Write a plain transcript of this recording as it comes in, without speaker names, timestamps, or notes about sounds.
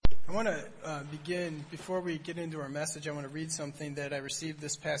I want to begin, before we get into our message, I want to read something that I received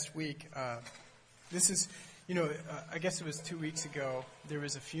this past week. This is, I guess it was 2 weeks ago, there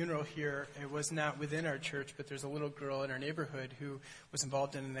was a funeral here. It was not within our church, but there's a little girl in our neighborhood who was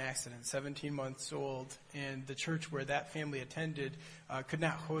involved in an accident, 17 months old, and the church where that family attended could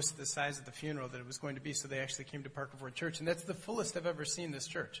not host the size of the funeral that it was going to be, so they actually came to Parker Ford Church, and that's the fullest I've ever seen this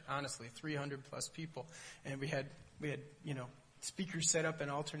church, honestly, 300 plus people, and we had speakers set up in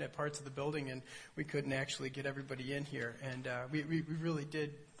alternate parts of the building, and we couldn't actually get everybody in here. And we really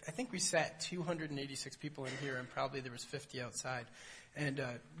did. I think we sat 286 people in here, and probably there was 50 outside. And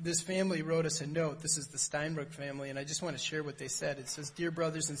this family wrote us a note. This is the Steinbrook family, and I just want to share what they said. It says, "Dear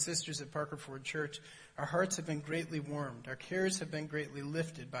brothers and sisters at Parker Ford Church, our hearts have been greatly warmed. Our cares have been greatly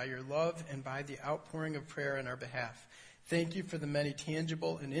lifted by your love and by the outpouring of prayer on our behalf. Thank you for the many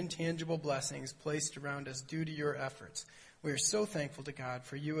tangible and intangible blessings placed around us due to your efforts. We are so thankful to God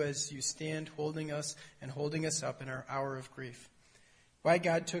for you as you stand holding us and holding us up in our hour of grief. Why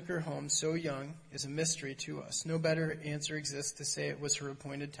God took her home so young is a mystery to us. No better answer exists to say it was her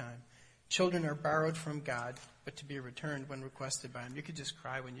appointed time. Children are borrowed from God, but to be returned when requested by him." You could just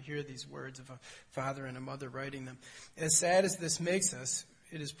cry when you hear these words of a father and a mother writing them. As sad as this makes us,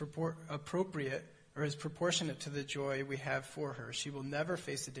 it is appropriate or is proportionate to the joy we have for her. She will never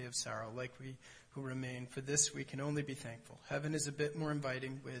face a day of sorrow like we who remain. For this we can only be thankful. Heaven is a bit more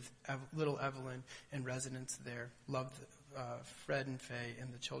inviting with little Evelyn and residents there. Love Fred and Faye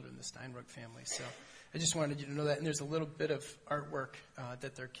and the children, the Steinbrook family. So I just wanted you to know that. And there's a little bit of artwork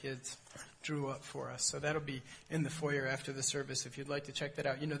that their kids drew up for us. So that'll be in the foyer after the service if you'd like to check that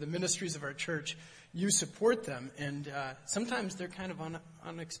out. The ministries of our church, you support them, and sometimes they're kind of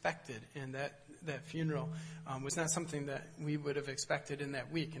unexpected, and that funeral was not something that we would have expected in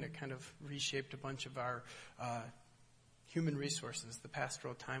that week, and it kind of reshaped a bunch of our human resources, the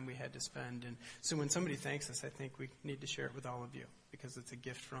pastoral time we had to spend. And so when somebody thanks us, I think we need to share it with all of you because it's a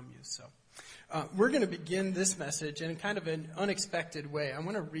gift from you. So we're going to begin this message in kind of an unexpected way. I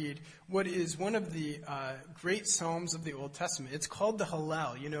want to read what is one of the great Psalms of the Old Testament. It's called the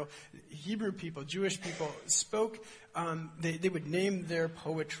Hallel. Hebrew people, Jewish people spoke, they would name their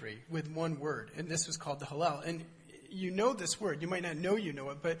poetry with one word, and this was called the Hallel. And you know this word. You might not know you know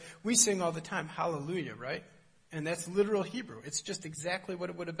it, but we sing all the time, hallelujah, right? And that's literal Hebrew. It's just exactly what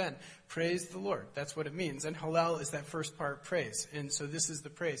it would have been. Praise the Lord. That's what it means. And Hallel is that first part, praise. And so this is the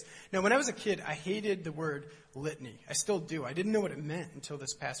praise. Now, when I was a kid, I hated the word litany. I still do. I didn't know what it meant until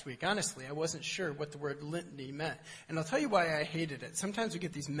this past week. Honestly, I wasn't sure what the word litany meant. And I'll tell you why I hated it. Sometimes we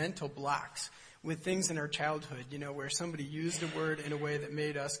get these mental blocks with things in our childhood, where somebody used a word in a way that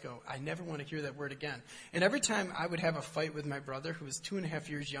made us go, I never want to hear that word again. And every time I would have a fight with my brother, who was 2.5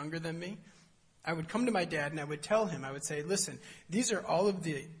 years younger than me, I would come to my dad and I would tell him, I would say, listen, these are all of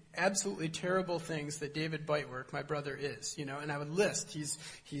the absolutely terrible things that David Bitework, my brother, is, and I would list, he's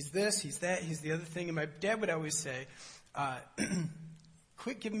this, he's that, he's the other thing. And my dad would always say,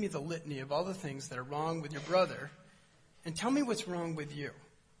 quit giving me the litany of all the things that are wrong with your brother and tell me what's wrong with you.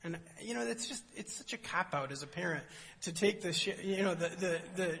 And, it's such a cop-out as a parent to take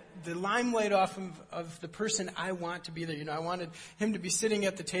the limelight off of the person I want to be there. I wanted him to be sitting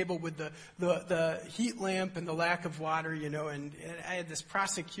at the table with the heat lamp and the lack of water, and I had this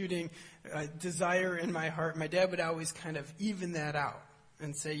prosecuting desire in my heart. My dad would always kind of even that out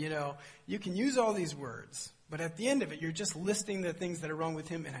and say, you can use all these words, but at the end of it, you're just listing the things that are wrong with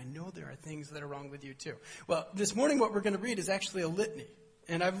him, and I know there are things that are wrong with you too. Well, this morning what we're going to read is actually a litany.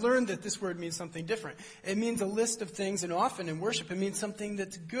 And I've learned that this word means something different. It means a list of things, and often in worship it means something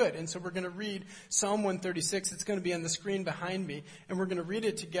that's good. And so we're going to read Psalm 136. It's going to be on the screen behind me, and we're going to read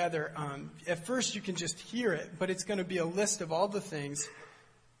it together. At first you can just hear it, but it's going to be a list of all the things,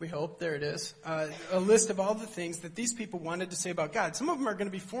 we hope, there it is, a list of all the things that these people wanted to say about God. Some of them are going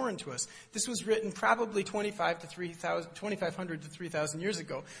to be foreign to us. This was written probably 2,500 to 3,000 years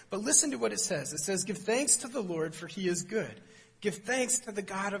ago. But listen to what it says. It says, "Give thanks to the Lord, for he is good. Give thanks to the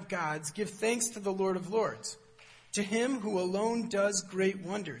God of gods. Give thanks to the Lord of lords. To him who alone does great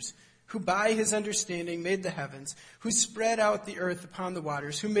wonders, who by his understanding made the heavens, who spread out the earth upon the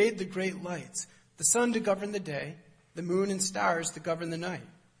waters, who made the great lights, the sun to govern the day, the moon and stars to govern the night.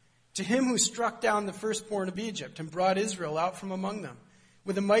 To him who struck down the firstborn of Egypt and brought Israel out from among them.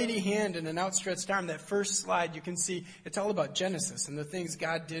 With a mighty hand and an outstretched arm." That first slide, you can see it's all about Genesis and the things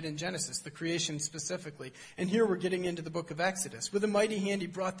God did in Genesis, the creation specifically. And here we're getting into the book of Exodus. "With a mighty hand he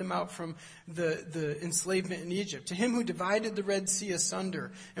brought them out from the enslavement in Egypt. To him who divided the Red Sea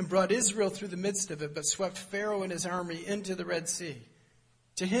asunder and brought Israel through the midst of it, but swept Pharaoh and his army into the Red Sea.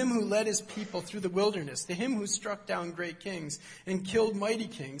 To him who led his people through the wilderness, to him who struck down great kings and killed mighty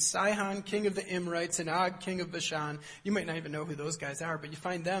kings, Sihon, king of the Amorites, and Og, king of Bashan. You might not even know who those guys are, but you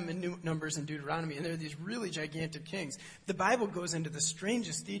find them in Numbers and Deuteronomy, and they're these really gigantic kings. The Bible goes into the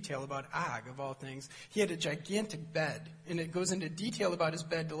strangest detail about Og, of all things. He had a gigantic bed, and it goes into detail about his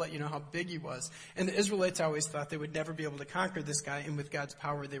bed to let you know how big he was. And the Israelites always thought they would never be able to conquer this guy, and with God's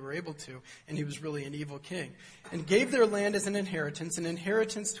power they were able to, and he was really an evil king. And gave their land as an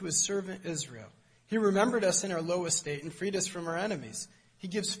inheritance to his servant Israel. He remembered us in our low estate and freed us from our enemies. He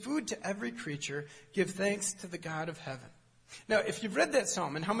gives food to every creature. Give thanks to the God of heaven. Now, if you've read that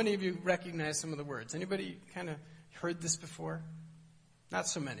psalm, and how many of you recognize some of the words? Anybody kind of heard this before? Not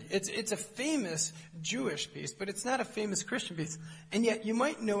so many. It's a famous Jewish piece, but it's not a famous Christian piece. And yet you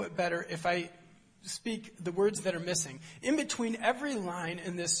might know it better if I speak the words that are missing. In between every line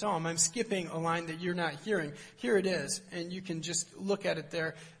in this psalm, I'm skipping a line that you're not hearing. Here it is, and you can just look at it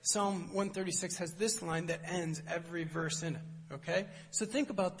there. Psalm 136 has this line that ends every verse in it, okay? So think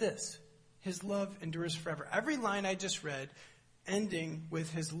about this. His love endures forever. Every line I just read, ending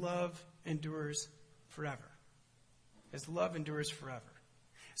with his love endures forever. His love endures forever.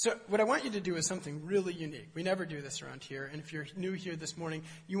 So what I want you to do is something really unique. We never do this around here, and if you're new here this morning,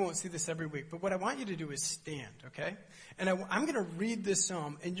 you won't see this every week. But what I want you to do is stand, okay? And I'm going to read this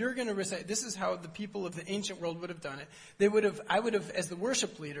psalm, and you're going to recite. This is how the people of the ancient world would have done it. I would have, as the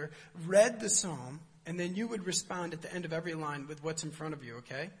worship leader, read the psalm, and then you would respond at the end of every line with what's in front of you,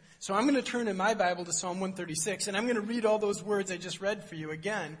 okay? So I'm going to turn in my Bible to Psalm 136, and I'm going to read all those words I just read for you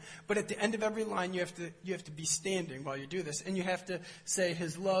again. But at the end of every line, you have to be standing while you do this, and you have to say,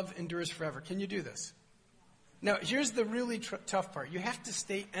 his love endures forever. Can you do this? Now, here's the really tough part. You have to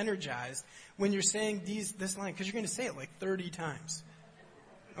stay energized when you're saying this line, because you're going to say it like 30 times.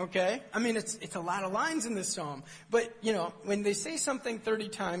 Okay? I mean, it's a lot of lines in this psalm. But, when they say something 30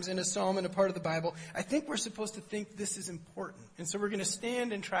 times in a psalm in a part of the Bible, I think we're supposed to think this is important. And so we're going to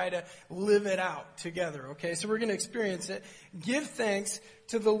stand and try to live it out together, okay? So we're going to experience it. Give thanks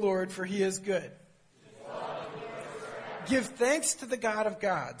to the Lord, for he is good. Give thanks to the God of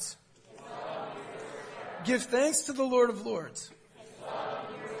gods. Give thanks to the Lord of lords.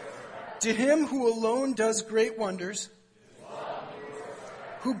 To him who alone does great wonders,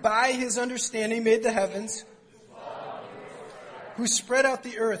 who by his understanding made the heavens, who spread out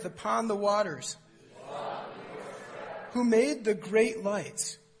the earth upon the waters, who made the great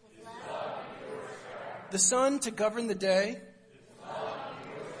lights, the sun to govern the day,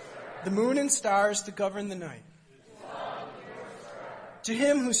 the moon and stars to govern the night. To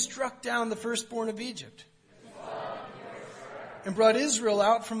him who struck down the firstborn of Egypt and brought Israel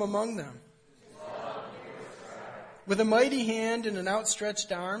out from among them, with a mighty hand and an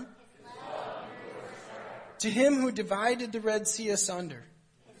outstretched arm. To him who divided the Red Sea asunder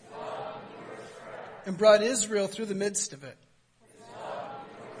and brought Israel through the midst of it,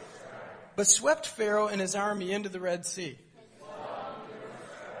 but swept Pharaoh and his army into the Red Sea.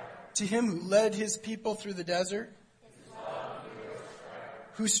 To him who led his people through the desert,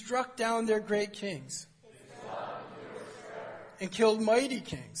 who struck down their great kings and killed mighty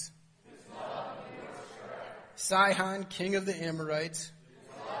kings, Sihon, king of the Amorites,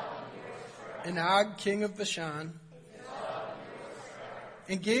 and Og, king of Bashan,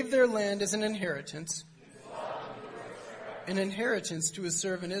 and gave their land as an inheritance to his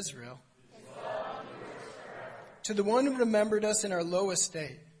servant Israel. To the one who remembered us in our low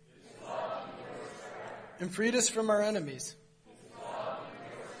estate and freed us from our enemies,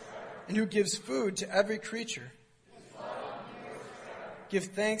 and who gives food to every creature. Give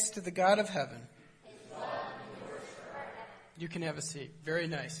thanks to the God of heaven. You can have a seat. Very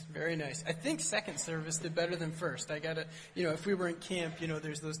nice. Very nice. I think second service did better than first. I got to, if we were in camp,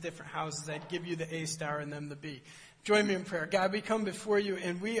 there's those different houses. I'd give you the A star and them the B. Join me in prayer. God, we come before you,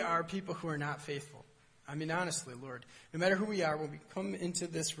 and we are people who are not faithful. I mean, honestly, Lord, no matter who we are, when we come into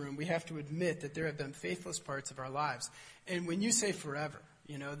this room, we have to admit that there have been faithless parts of our lives. And when you say forever,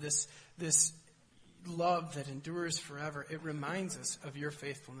 this love that endures forever, it reminds us of your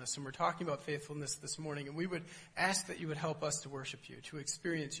faithfulness. And we're talking about faithfulness this morning, and we would ask that you would help us to worship you, to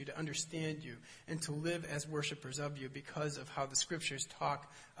experience you, to understand you, and to live as worshipers of you because of how the scriptures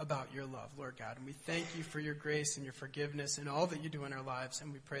talk about your love, Lord God. And we thank you for your grace and your forgiveness and all that you do in our lives,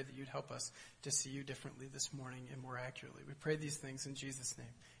 and we pray that you'd help us to see you differently this morning and more accurately. We pray these things in Jesus'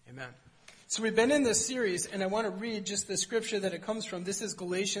 name. Amen. So we've been in this series, and I want to read just the scripture that it comes from. This is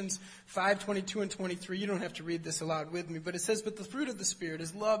Galatians 5:22 and 23. You don't have to read this aloud with me, but it says, "But the fruit of the Spirit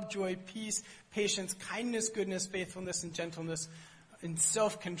is love, joy, peace, patience, kindness, goodness, faithfulness, and gentleness, in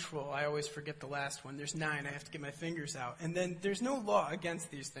self-control. I always forget the last one. There's 9. I have to get my fingers out. And then there's no law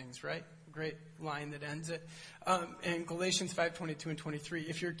against these things, right? Great line that ends it. And Galatians 5:22 and 23.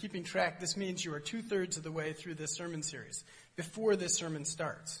 If you're keeping track, this means you are 2/3 of the way through this sermon series before this sermon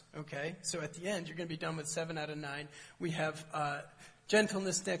starts. Okay? So at the end, you're going to be done with 7 out of 9. We have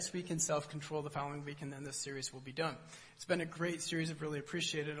gentleness next week and self-control the following week, and then this series will be done. It's been a great series. I've really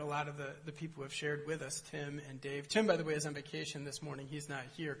appreciated a lot of the people who have shared with us, Tim and Dave. Tim, by the way, is on vacation this morning. He's not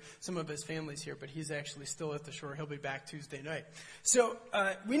here. Some of his family's here, but he's actually still at the shore. He'll be back Tuesday night. So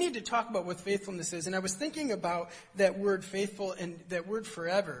we need to talk about what faithfulness is. And I was thinking about that word faithful and that word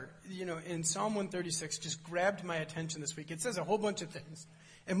forever, in Psalm 136 just grabbed my attention this week. It says a whole bunch of things.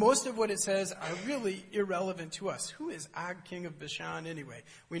 And most of what it says are really irrelevant to us. Who is Og, king of Bashan, anyway?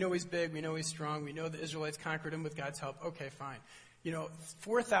 We know he's big. We know he's strong. We know the Israelites conquered him with God's help. Okay, fine.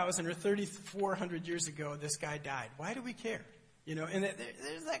 4,000 or 3,400 years ago, this guy died. Why do we care? And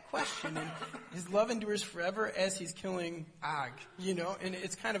there's that question. And his love endures forever as he's killing Og, and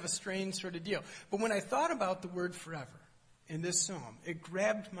it's kind of a strange sort of deal. But when I thought about the word forever in this psalm, it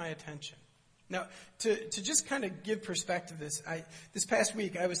grabbed my attention. Now, to just kind of give perspective to this past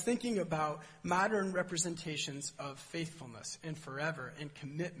week, I was thinking about modern representations of faithfulness and forever and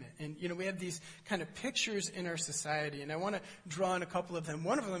commitment. And, we have these kind of pictures in our society, and I want to draw on a couple of them.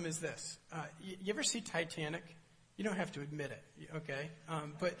 One of them is this. You ever see Titanic? You don't have to admit it, okay?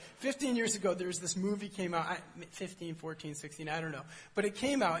 But 15 years ago, there was this movie came out, 15, 14, 16, I don't know. But it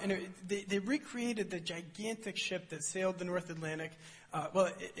came out, and they recreated the gigantic ship that sailed the North Atlantic.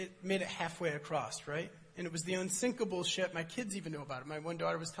 It made it halfway across, right? And it was the unsinkable ship. My kids even know about it. My one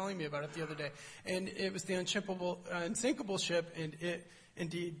daughter was telling me about it the other day. And it was the unsinkable ship, and it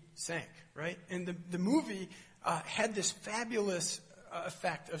indeed sank, right? And the movie had this fabulous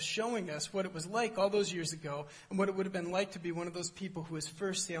effect of showing us what it was like all those years ago and what it would have been like to be one of those people who was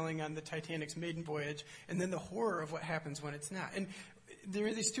first sailing on the Titanic's maiden voyage, and then the horror of what happens when it's not. And there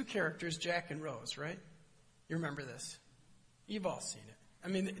are these two characters, Jack and Rose, right? You remember this. You've all seen it. I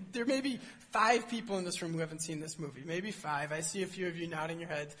mean, there may be 5 people in this room who haven't seen this movie. Maybe 5. I see a few of you nodding your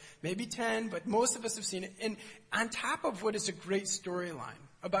heads. Maybe 10, but most of us have seen it. And on top of what is a great storyline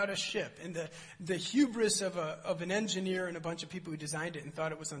about a ship and the hubris of an engineer and a bunch of people who designed it and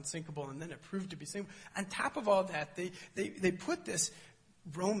thought it was unsinkable, and then it proved to be sinkable, on top of all that, they put this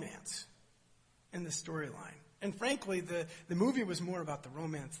romance in the storyline. And frankly, the movie was more about the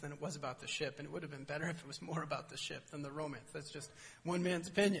romance than it was about the ship, and it would have been better if it was more about the ship than the romance. That's just one man's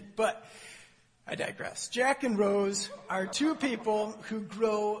opinion. But I digress. Jack and Rose are 2 people who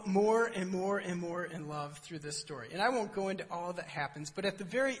grow more and more and more in love through this story. And I won't go into all that happens, but at the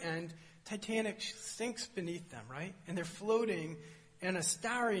very end, Titanic sinks beneath them, right? And they're floating in a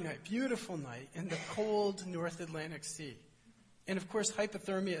starry night, beautiful night, in the cold North Atlantic Sea. And, of course,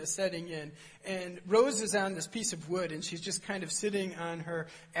 hypothermia is setting in. And Rose is on this piece of wood, and she's just kind of sitting on her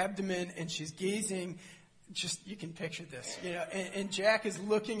abdomen, and she's gazing. You can picture this, and Jack is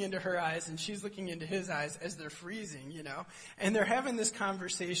looking into her eyes, and she's looking into his eyes as they're freezing, And they're having this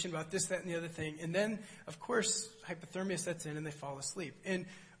conversation about this, that, and the other thing. And then, of course, hypothermia sets in, and they fall asleep. And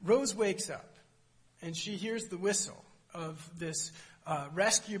Rose wakes up, and she hears the whistle of this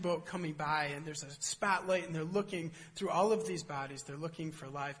rescue boat coming by, and there's a spotlight, and they're looking through all of these bodies. They're looking for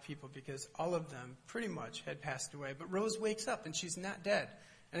live people because all of them pretty much had passed away. But Rose wakes up, and she's not dead.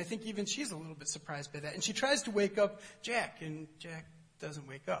 And I think even she's a little bit surprised by that. And she tries to wake up Jack, and Jack doesn't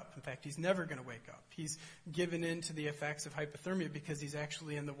wake up. In fact, he's never going to wake up. He's given in to the effects of hypothermia because he's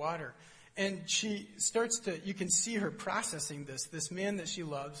actually in the water. And she starts you can see her processing this. This man that she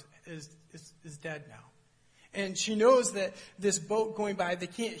loves is dead now. And she knows that this boat going by, they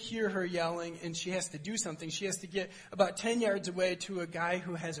can't hear her yelling, and she has to do something. She has to get about 10 yards away to a guy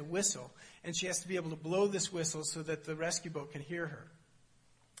who has a whistle, and she has to be able to blow this whistle so that the rescue boat can hear her.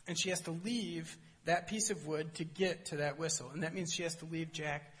 And she has to leave that piece of wood to get to that whistle, and that means she has to leave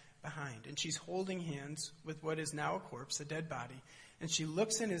Jack behind. And she's holding hands with what is now a corpse, a dead body, and she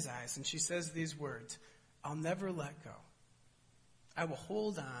looks in his eyes, and she says these words, "I'll never let go. I will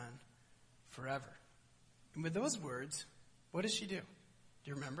hold on forever." And with those words, what does she do? Do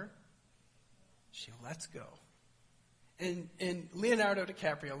you remember? She lets go. And Leonardo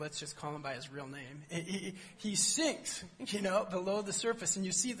DiCaprio, let's just call him by his real name, he sinks, below the surface. And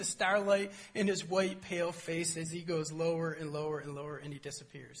you see the starlight in his white, pale face as he goes lower and lower and lower, and he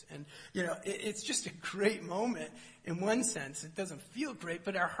disappears. And, it's just a great moment. In one sense, it doesn't feel great,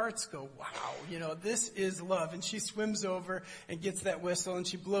 but our hearts go, wow, this is love. And she swims over and gets that whistle, and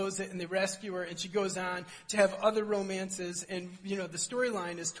she blows it, and they rescue her, and she goes on to have other romances. And, the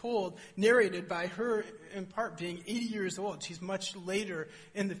storyline is narrated by her, in part, being 80 years years old. She's much later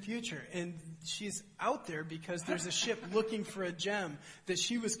in the future. And she's out there because there's a ship looking for a gem that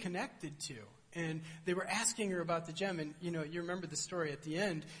she was connected to. And they were asking her about the gem. And, you remember the story at the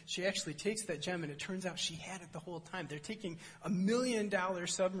end. She actually takes that gem, and it turns out she had it the whole time. They're taking $1 million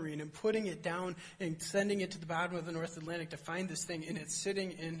submarine and putting it down and sending it to the bottom of the North Atlantic to find this thing. And it's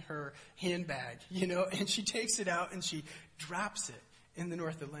sitting in her handbag, and she takes it out and she drops it in the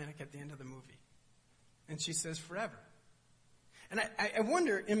North Atlantic at the end of the movie. And she says, forever. And I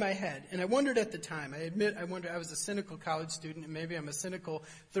wonder in my head, and I wondered at the time, I admit I was a cynical college student, and maybe I'm a cynical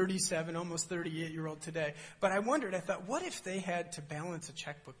 37, almost 38-year-old today. But I thought, what if they had to balance a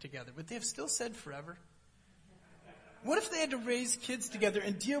checkbook together? Would they have still said forever? What if they had to raise kids together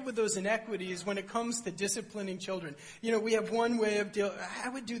and deal with those inequities when it comes to disciplining children? We have one way of dealing. I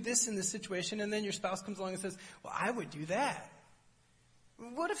would do this in this situation, and then your spouse comes along and says, well, I would do that.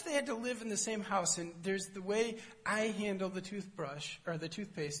 What if they had to live in the same house, and there's the way I handle the toothbrush or the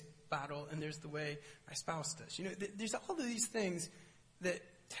toothpaste bottle, and there's the way my spouse does? There's all of these things that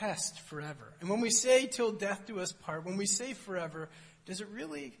test forever. And when we say till death do us part, when we say forever, does it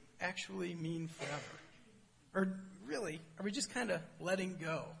really actually mean forever? Or really, are we just kind of letting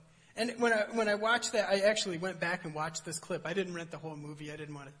go? And when I watched that, I actually went back and watched this clip. I didn't rent the whole movie. I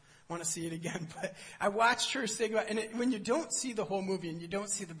didn't want to see it again. But I watched her say goodbye. And when you don't see the whole movie and you don't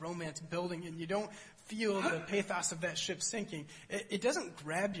see the romance building and you don't feel the pathos of that ship sinking, it doesn't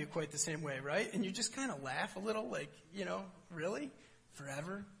grab you quite the same way, right? And you just kind of laugh a little like, really?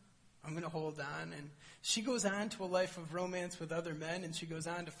 Forever? I'm going to hold on. And she goes on to a life of romance with other men, and she goes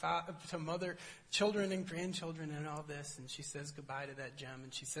on to mother children and grandchildren and all this, and she says goodbye to that gem,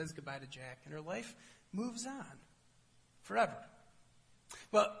 and she says goodbye to Jack, and her life moves on forever.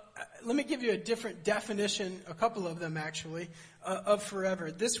 Well, let me give you a different definition, a couple of them actually, of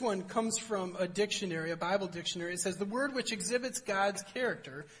forever. This one comes from a dictionary, a Bible dictionary. It says, the word which exhibits God's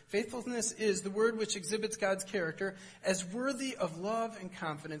character, faithfulness is the word which exhibits God's character as worthy of love and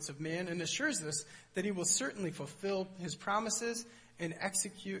confidence of man, and assures us that he will certainly fulfill his promises and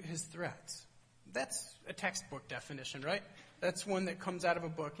execute his threats. That's a textbook definition, right? That's one that comes out of a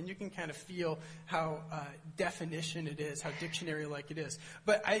book, and you can kind of feel how definition it is, how dictionary-like it is.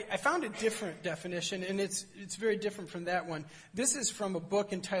 But I found a different definition, and it's very different from that one. This is from a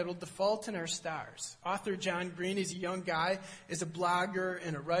book entitled The Fault in Our Stars. Author John Green, he's a young guy, is a blogger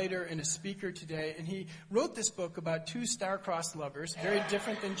and a writer and a speaker today, and he wrote this book about two star-crossed lovers, very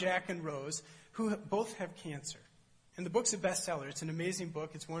different than Jack and Rose, who both have cancer. And the book's a bestseller. It's an amazing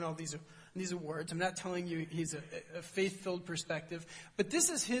book. It's won all these awards. I'm not telling you he's a faith-filled perspective, but this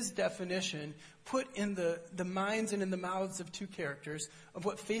is his definition put in the minds and in the mouths of two characters of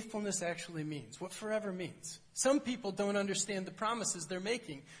what faithfulness actually means, what forever means. Some people don't understand the promises they're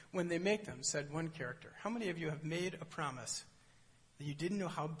making when they make them, said one character. How many of you have made a promise that you didn't know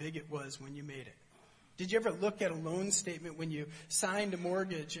how big it was when you made it? Did you ever look at a loan statement when you signed a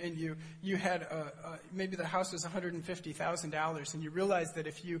mortgage and you had maybe the house was $150,000 and you realized that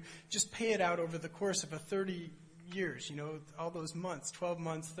if you just pay it out over the course of 30 years, all those months, 12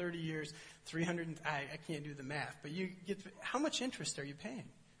 months, 30 years, 300, I can't do the math, but how much interest are you paying?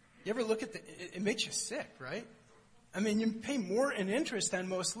 You ever look at it makes you sick, right? I mean, you pay more in interest on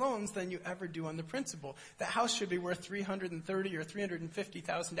most loans than you ever do on the principal. The house should be worth $330,000 or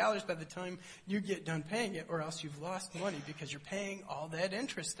 $350,000 by the time you get done paying it, or else you've lost money because you're paying all that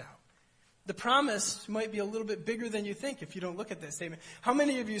interest out. The promise might be a little bit bigger than you think if you don't look at that statement. How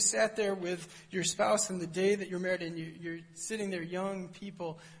many of you sat there with your spouse on the day that you're married and you're sitting there, young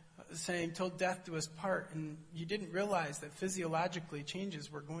people, saying, till death do us part, and you didn't realize that physiologically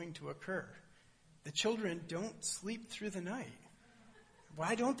changes were going to occur? The children don't sleep through the night.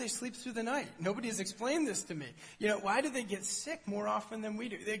 Why don't they sleep through the night? Nobody has explained this to me. Why do they get sick more often than we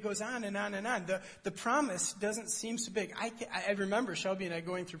do? It goes on and on and on. The promise doesn't seem so big. I remember Shelby and I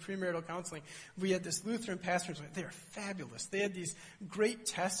going through premarital counseling. We had this Lutheran pastor. They are fabulous. They had these great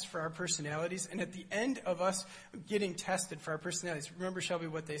tests for our personalities. And at the end of us getting tested for our personalities, remember, Shelby,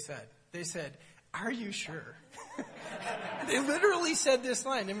 what they said? They said, "Are you sure?" They literally said this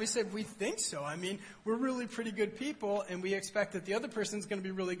line, and we said, we think so. I mean, we're really pretty good people, and we expect that the other person's going to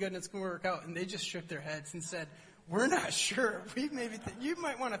be really good, and it's going to work out. And they just shook their heads and said, we're not sure. You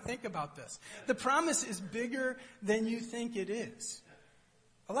might want to think about this. The promise is bigger than you think it is.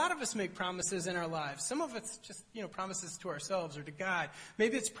 A lot of us make promises in our lives. Some of it's just, promises to ourselves or to God.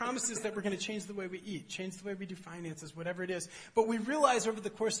 Maybe it's promises that we're going to change the way we eat, change the way we do finances, whatever it is. But we realize over the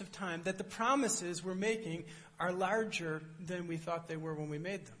course of time that the promises we're making are larger than we thought they were when we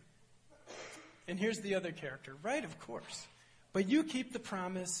made them. And here's the other character. Right, of course. But you keep the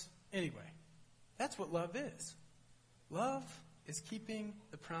promise anyway. That's what love is. Love is keeping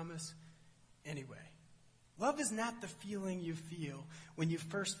the promise anyway. Love is not the feeling you feel when you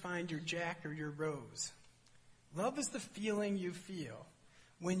first find your Jack or your Rose. Love is the feeling you feel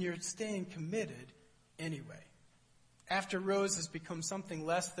when you're staying committed anyway. After Rose has become something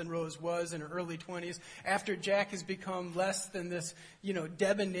less than Rose was in her early 20s, after Jack has become less than this,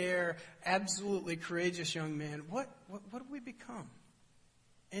 debonair, absolutely courageous young man, what do we become?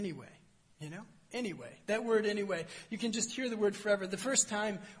 Anyway, Anyway. That word anyway, you can just hear the word forever. The first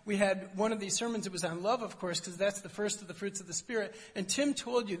time we had one of these sermons, it was on love, of course, because that's the first of the fruits of the Spirit. And Tim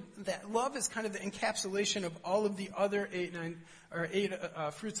told you that love is kind of the encapsulation of all of the other eight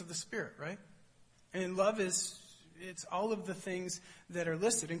fruits of the Spirit, right? And love it's all of the things that are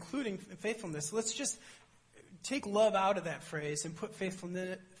listed, including faithfulness. Let's just take love out of that phrase and put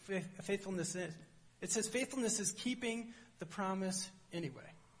faithfulness in. It says faithfulness is keeping the promise anyway.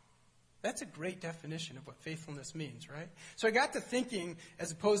 That's a great definition of what faithfulness means, right? So I got to thinking,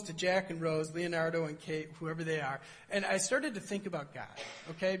 as opposed to Jack and Rose, Leonardo and Kate, whoever they are, and I started to think about God,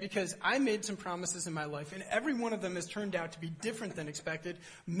 okay? Because I made some promises in my life, and every one of them has turned out to be different than expected,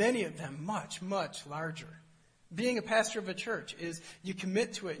 many of them much, much larger. Being a pastor of a church is you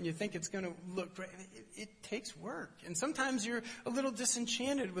commit to it and you think it's going to look great. It takes work. And sometimes you're a little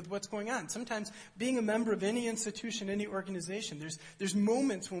disenchanted with what's going on. Sometimes being a member of any institution, any organization, there's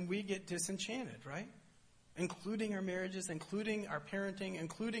moments when we get disenchanted, right? Including our marriages, including our parenting,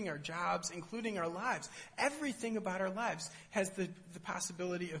 including our jobs, including our lives. Everything about our lives has the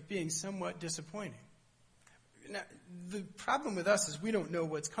possibility of being somewhat disappointing. Now, the problem with us is we don't know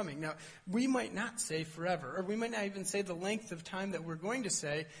what's coming. Now, we might not say forever, or we might not even say the length of time that we're going to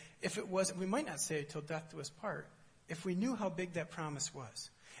say. We might not say it till death do us part, if we knew how big that promise was.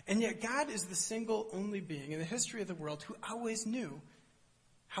 And yet God is the single only being in the history of the world who always knew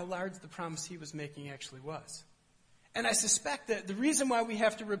how large the promise he was making actually was. And I suspect that the reason why we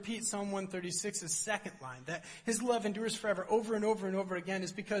have to repeat Psalm 136's second line, that his love endures forever over and over and over again,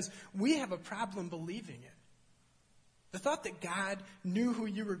 is because we have a problem believing it. The thought that God knew who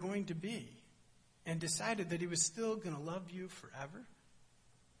you were going to be and decided that he was still going to love you forever?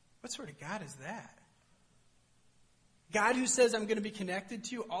 What sort of God is that? God who says, I'm going to be connected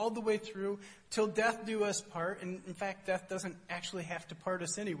to you all the way through till death do us part. And in fact, death doesn't actually have to part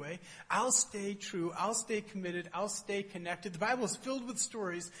us anyway. I'll stay true. I'll stay committed. I'll stay connected. The Bible is filled with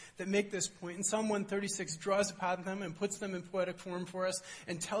stories that make this point. And Psalm 136 draws upon them and puts them in poetic form for us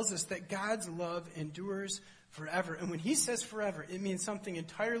and tells us that God's love endures forever. And when he says forever, it means something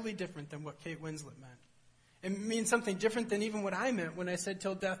entirely different than what Kate Winslet meant. It means something different than even what I meant when I said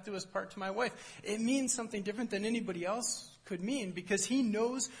till death do us part to my wife. It means something different than anybody else could mean, because he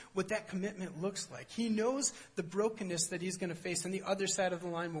knows what that commitment looks like. He knows the brokenness that he's going to face on the other side of the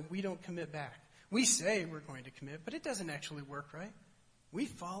line when we don't commit back. We say we're going to commit, but it doesn't actually work, right? We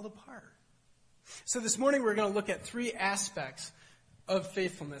fall apart. So this morning we're going to look at three aspects of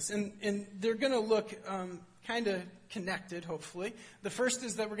faithfulness, and they're going to look kind of connected, hopefully. The first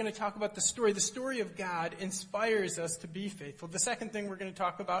is that we're going to talk about the story. The story of God inspires us to be faithful. The second thing we're going to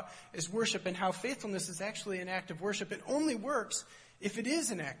talk about is worship, and how faithfulness is actually an act of worship. It only works if it is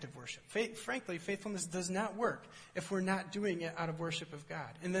an act of worship. Frankly, faithfulness does not work if we're not doing it out of worship of God.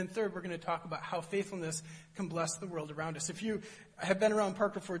 And then third, we're going to talk about how faithfulness can bless the world around us. If you have been around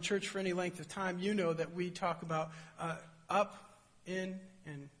Parker Ford Church for any length of time, you know that we talk about up, in,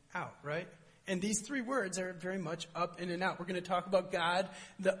 and out, right? And these three words are very much up, in, and out. We're going to talk about God,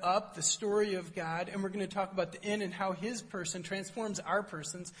 the up, the story of God, and we're going to talk about the in and how his person transforms our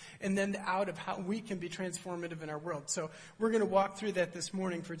persons, and then the out of how we can be transformative in our world. So we're going to walk through that this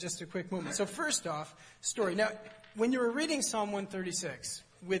morning for just a quick moment. So first off, story. Now, when you were reading Psalm 136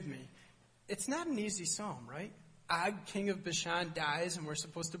 with me, it's not an easy psalm, right? Og, king of Bashan, dies, and we're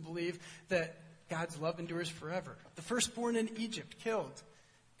supposed to believe that God's love endures forever. The firstborn in Egypt killed.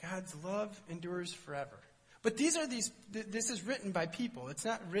 God's love endures forever. But this is written by people. It's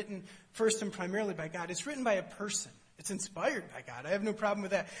not written first and primarily by God. It's written by a person. It's inspired by God. I have no problem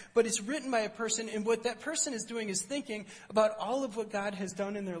with that. But it's written by a person, and what that person is doing is thinking about all of what God has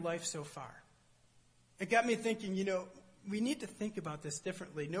done in their life so far. It got me thinking, we need to think about this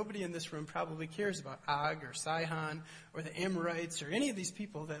differently. Nobody in this room probably cares about Og or Sihon or the Amorites or any of these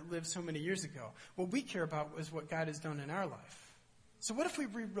people that lived so many years ago. What we care about is what God has done in our life. So what if we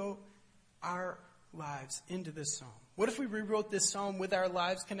rewrote our lives into this psalm? What if we rewrote this psalm with our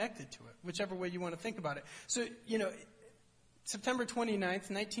lives connected to it? Whichever way you want to think about it. So, September 29th,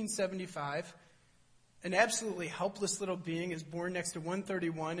 1975, an absolutely helpless little being is born next to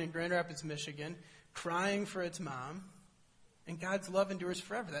 131 in Grand Rapids, Michigan, crying for its mom. And God's love endures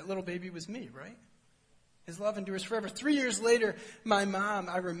forever. That little baby was me, right? His love endures forever. 3 years later, my mom,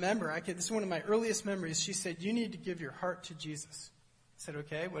 I remember, this is one of my earliest memories, she said, you need to give your heart to Jesus. I said,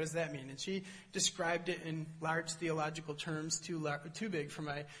 okay, what does that mean? And she described it in large theological terms, too big for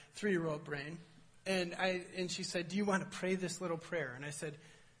my 3-year-old brain. And she said, do you want to pray this little prayer? And I said,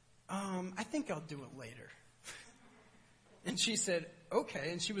 I think I'll do it later. And she said, okay.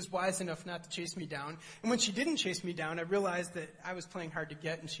 And she was wise enough not to chase me down. And when she didn't chase me down, I realized that I was playing hard to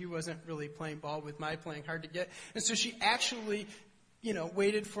get, and she wasn't really playing ball with my playing hard to get. And so she actually,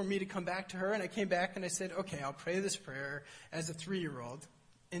 waited for me to come back to her. And I came back and I said, okay, I'll pray this prayer as a 3-year-old.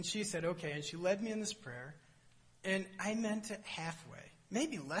 And she said, okay. And she led me in this prayer. And I meant it halfway,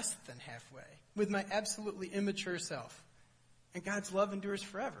 maybe less than halfway, with my absolutely immature self. And God's love endures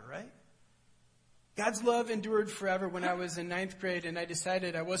forever, right? God's love endured forever when I was in 9th grade, and I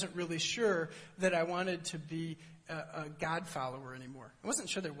decided I wasn't really sure that I wanted to be a God follower anymore. I wasn't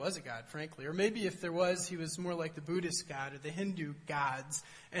sure there was a God, frankly. Or maybe if there was, he was more like the Buddhist God or the Hindu gods.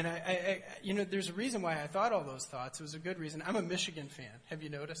 And there's a reason why I thought all those thoughts. It was a good reason. I'm a Michigan fan. Have you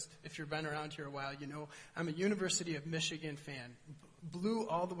noticed? If you've been around here a while, I'm a University of Michigan fan. Blue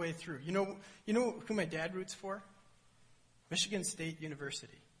all the way through. You know who my dad roots for? Michigan State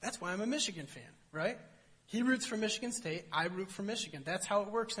University. That's why I'm a Michigan fan, right? He roots for Michigan State. I root for Michigan. That's how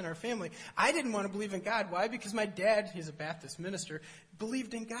it works in our family. I didn't want to believe in God. Why? Because my dad, he's a Baptist minister,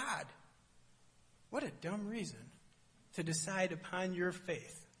 believed in God. What a dumb reason to decide upon your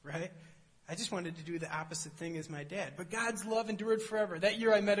faith, right? I just wanted to do the opposite thing as my dad. But God's love endured forever. That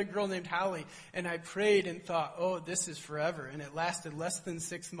year I met a girl named Holly, and I prayed and thought, oh, this is forever. And it lasted less than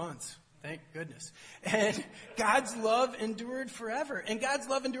 6 months. Thank goodness. And God's love endured forever. And God's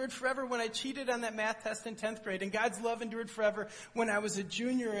love endured forever when I cheated on that math test in 10th grade. And God's love endured forever when I was a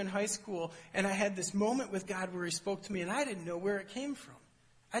junior in high school. And I had this moment with God where he spoke to me, and I didn't know where it came from.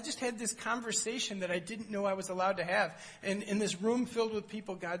 I just had this conversation that I didn't know I was allowed to have. And in this room filled with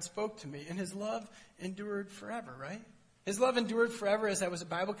people, God spoke to me. And his love endured forever, right? His love endured forever as I was a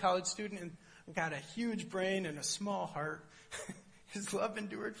Bible college student and got a huge brain and a small heart. His love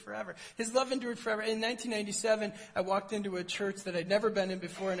endured forever. His love endured forever. In 1997, I walked into a church that I'd never been in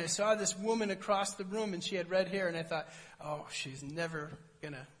before, and I saw this woman across the room, and she had red hair, and I thought, oh, she's never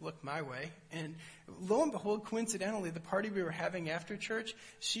going to look my way. And lo and behold, coincidentally, the party we were having after church,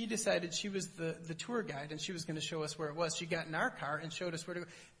 she decided she was the tour guide, and she was going to show us where it was. She got in our car and showed us where to go.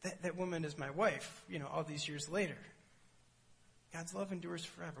 That woman is my wife, all these years later. God's love endures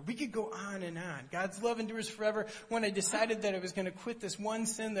forever. We could go on and on. God's love endures forever. When I decided that I was going to quit this one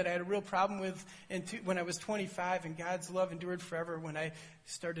sin that I had a real problem with when I was 25, and God's love endured forever when I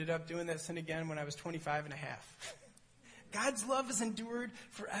started up doing that sin again when I was 25 and a half. God's love has endured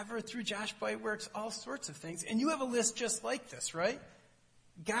forever through Josh Biteworks, all sorts of things. And you have a list just like this, right?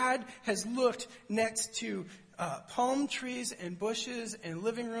 God has looked next to palm trees and bushes and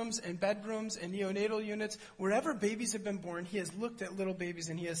living rooms and bedrooms and neonatal units. Wherever babies have been born, he has looked at little babies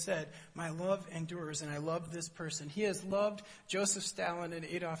and he has said, my love endures and I love this person. He has loved Joseph Stalin and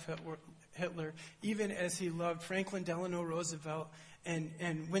Adolf Hitler, even as he loved Franklin Delano Roosevelt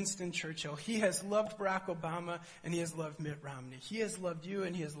and Winston Churchill. He has loved Barack Obama, and he has loved Mitt Romney. He has loved you,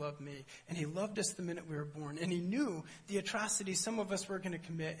 and he has loved me. And he loved us the minute we were born. And he knew the atrocities some of us were going to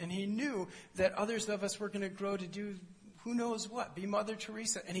commit. And he knew that others of us were going to grow to do who knows what, be Mother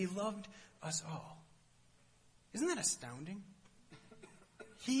Teresa. And he loved us all. Isn't that astounding?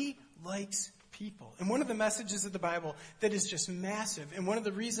 He likes people. And one of the messages of the Bible that is just massive, and one of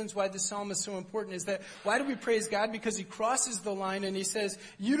the reasons why this psalm is so important is that, why do we praise God? Because he crosses the line and he says,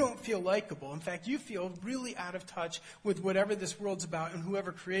 you don't feel likable. In fact, you feel really out of touch with whatever this world's about and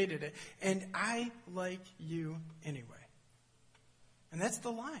whoever created it. And I like you anyway. And that's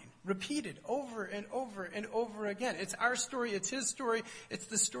the line, repeated over and over and over again. It's our story, it's his story, it's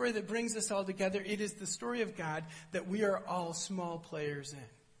the story that brings us all together. It is the story of God that we are all small players in.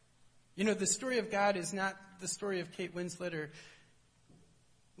 You know, the story of God is not the story of Kate Winslet or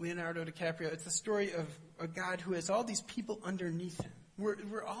Leonardo DiCaprio. It's the story of a God who has all these people underneath him.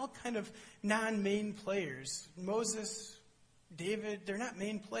 We're all kind of non-main players. Moses, David, they're not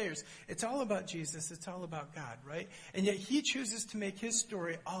main players. It's all about Jesus. It's all about God, right? And yet he chooses to make his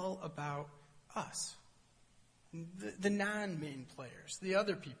story all about us, the non-main players, the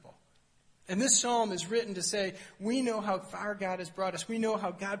other people. And this psalm is written to say, we know how far God has brought us. We know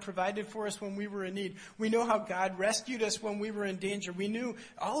how God provided for us when we were in need. We know how God rescued us when we were in danger. We knew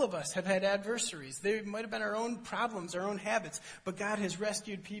all of us have had adversaries. They might have been our own problems, our own habits, but God has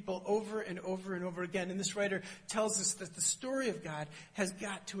rescued people over and over and over again. And this writer tells us that the story of God has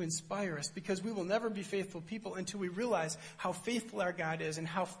got to inspire us, because we will never be faithful people until we realize how faithful our God is and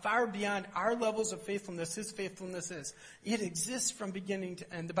how far beyond our levels of faithfulness his faithfulness is. It exists from beginning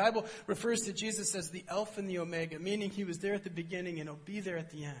to end. The Bible refers to Jesus as the Alpha and the Omega, meaning he was there at the beginning and he'll be there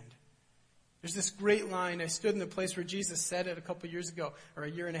at the end. There's this great line. I stood in the place where Jesus said it a couple years ago, or a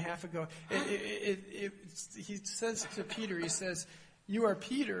year and a half ago. He says to Peter, he says, "You are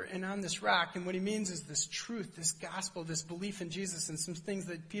Peter, and on this rock," and what he means is this truth, this gospel, this belief in Jesus, and some things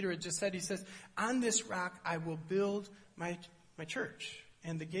that Peter had just said. He says, "On this rock I will build my church,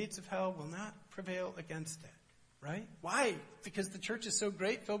 and the gates of hell will not prevail against it." Right? Why? Because the church is so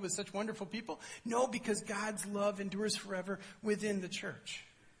great, filled with such wonderful people? No, because God's love endures forever within the church.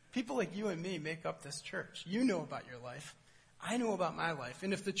 People like you and me make up this church. You know about your life. I know about my life.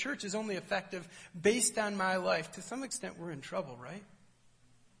 And if the church is only effective based on my life, to some extent we're in trouble, right?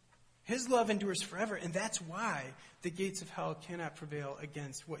 His love endures forever, and that's why the gates of hell cannot prevail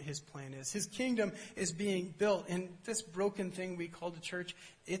against what his plan is. His kingdom is being built, and this broken thing we call the church,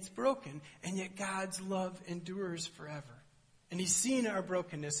 it's broken, and yet God's love endures forever. And he's seen our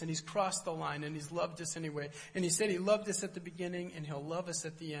brokenness, and he's crossed the line, and he's loved us anyway. And he said he loved us at the beginning, and he'll love us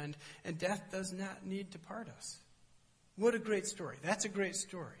at the end, and death does not need to part us. What a great story. That's a great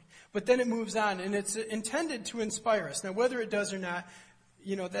story. But then it moves on, and it's intended to inspire us. Now, whether it does or not,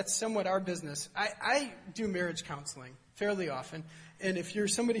 that's somewhat our business. I do marriage counseling fairly often. And if you're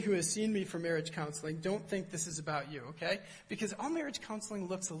somebody who has seen me for marriage counseling, don't think this is about you, okay? Because all marriage counseling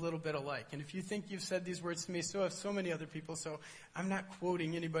looks a little bit alike. And if you think you've said these words to me, so have so many other people. So I'm not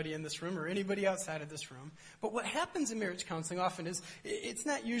quoting anybody in this room or anybody outside of this room. But what happens in marriage counseling often is it's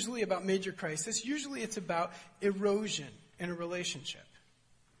not usually about major crisis. Usually it's about erosion in a relationship.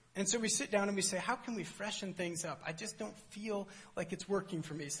 And so we sit down and we say, how can we freshen things up? I just don't feel like it's working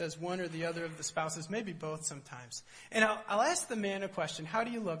for me, says one or the other of the spouses, maybe both sometimes. And I'll ask the man a question, how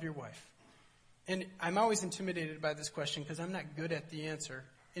do you love your wife? And I'm always intimidated by this question because I'm not good at the answer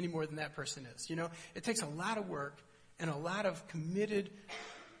any more than that person is. It takes a lot of work and a lot of committed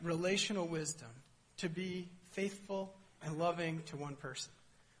relational wisdom to be faithful and loving to one person.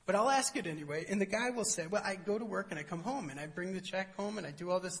 But I'll ask it anyway, and the guy will say, well, I go to work and I come home and I bring the check home and I do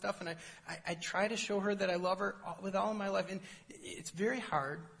all this stuff and I try to show her that I love her with all of my life. And it's very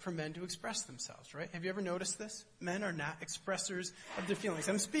hard for men to express themselves, right? Have you ever noticed this? Men are not expressors of their feelings.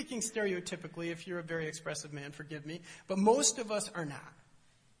 I'm speaking stereotypically. If you're a very expressive man, forgive me. But most of us are not.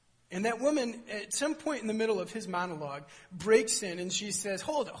 And that woman, at some point in the middle of his monologue, breaks in and she says,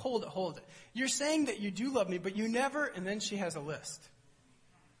 hold it. You're saying that you do love me, but you never, and then she has a list.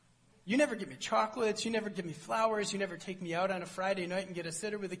 You never give me chocolates. You never give me flowers. You never take me out on a Friday night and get a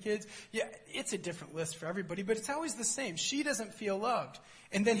sitter with the kids. Yeah, it's a different list for everybody, but it's always the same. She doesn't feel loved.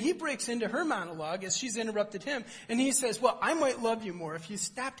 And then he breaks into her monologue as she's interrupted him, and he says, well, I might love you more if you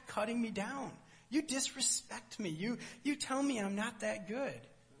stopped cutting me down. You disrespect me. You tell me I'm not that good.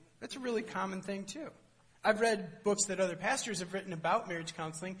 That's a really common thing, too. I've read books that other pastors have written about marriage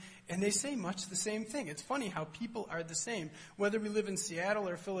counseling, and they say much the same thing. It's funny how people are the same. Whether we live in Seattle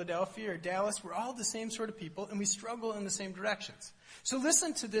or Philadelphia or Dallas, we're all the same sort of people, and we struggle in the same directions. So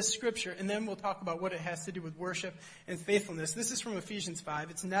listen to this scripture, and then we'll talk about what it has to do with worship and faithfulness. This is from Ephesians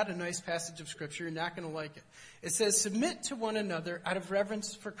 5. It's not a nice passage of scripture. You're not going to like it. It says, submit to one another out of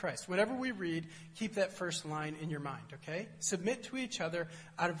reverence for Christ. Whenever we read, keep that first line in your mind, okay? Submit to each other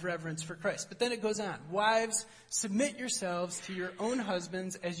out of reverence for Christ. But then it goes on. Wives, submit yourselves to your own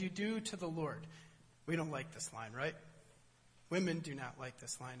husbands as you do to the Lord. We don't like this line, right? Women do not like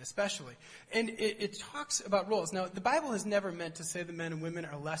this line, especially. And it talks about roles. Now, the Bible has never meant to say that men and women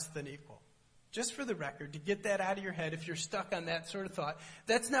are less than equal. Just for the record, to get that out of your head, if you're stuck on that sort of thought,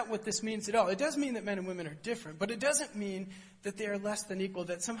 that's not what this means at all. It does mean that men and women are different, but it doesn't mean that they are less than equal,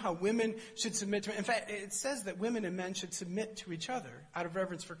 that somehow women should submit to. In fact, it says that women and men should submit to each other out of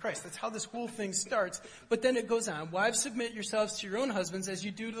reverence for Christ. That's how this whole thing starts. But then it goes on. Wives, submit yourselves to your own husbands as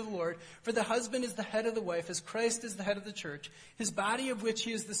you do to the Lord. For the husband is the head of the wife, as Christ is the head of the church, his body of which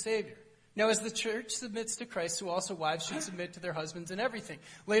he is the Savior. Now, as the church submits to Christ, so also wives should submit to their husbands in everything.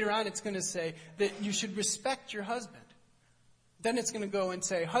 Later on, it's going to say that you should respect your husband. Then it's going to go and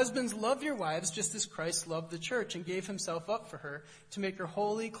say, husbands, love your wives just as Christ loved the church and gave himself up for her to make her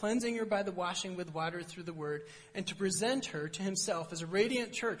holy, cleansing her by the washing with water through the word, and to present her to himself as a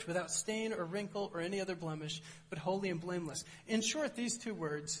radiant church without stain or wrinkle or any other blemish, but holy and blameless. In short, these two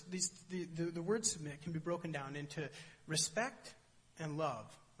words, the word submit can be broken down into respect and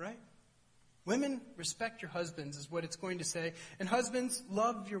love, right? Women, respect your husbands is what it's going to say. And husbands,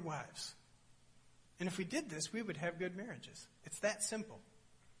 love your wives. And if we did this, we would have good marriages. It's that simple.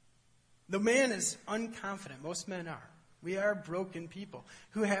 The man is unconfident. Most men are. We are broken people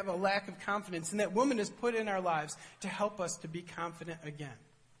who have a lack of confidence. And that woman is put in our lives to help us to be confident again.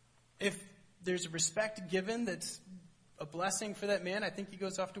 If there's respect given that's a blessing for that man, I think he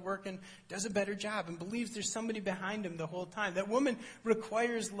goes off to work and does a better job and believes there's somebody behind him the whole time. That woman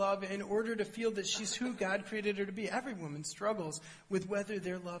requires love in order to feel that she's who God created her to be. Every woman struggles with whether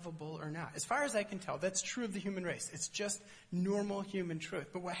they're lovable or not. As far as I can tell, that's true of the human race. It's just normal human truth.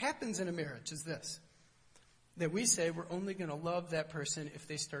 But what happens in a marriage is this. That we say we're only going to love that person if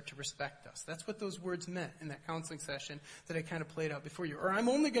they start to respect us. That's what those words meant in that counseling session that I kind of played out before you. Or I'm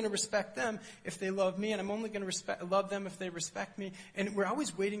only going to respect them if they love me, and I'm only going to love them if they respect me. And we're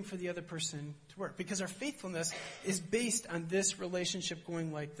always waiting for the other person to work because our faithfulness is based on this relationship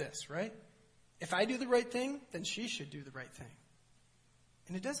going like this, right? If I do the right thing, then she should do the right thing.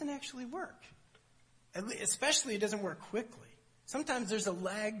 And it doesn't actually work. Especially it doesn't work quickly. Sometimes there's a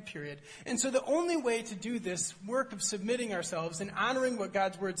lag period. And so the only way to do this work of submitting ourselves and honoring what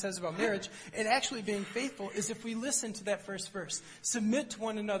God's word says about marriage and actually being faithful is if we listen to that first verse. Submit to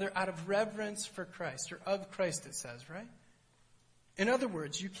one another out of reverence for Christ, or of Christ it says, right? In other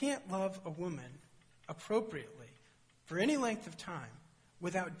words, you can't love a woman appropriately for any length of time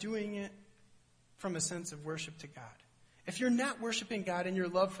without doing it from a sense of worship to God. If you're not worshiping God in your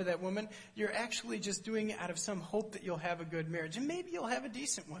love for that woman, you're actually just doing it out of some hope that you'll have a good marriage. And maybe you'll have a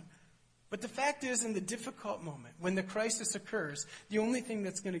decent one. But the fact is, in the difficult moment, when the crisis occurs, the only thing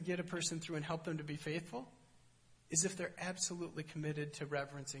that's going to get a person through and help them to be faithful is if they're absolutely committed to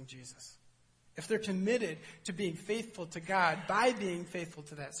reverencing Jesus. If they're committed to being faithful to God by being faithful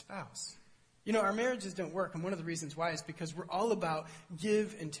to that spouse. You know, our marriages don't work, and one of the reasons why is because we're all about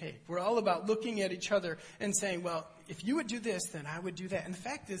give and take. We're all about looking at each other and saying, well, if you would do this, then I would do that. And the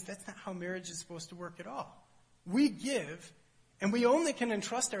fact is, that's not how marriage is supposed to work at all. We give, and we only can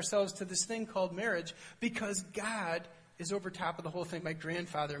entrust ourselves to this thing called marriage because God is over top of the whole thing. My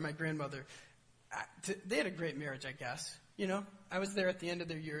grandfather and my grandmother, they had a great marriage, I guess. You know, I was there at the end of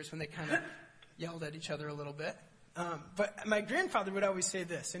their years when they kind of yelled at each other a little bit. But my grandfather would always say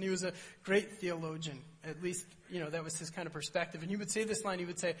this, and he was a great theologian. At least, you know, that was his kind of perspective. And he would say this line, he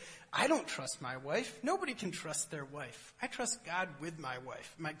would say, I don't trust my wife. Nobody can trust their wife. I trust God with my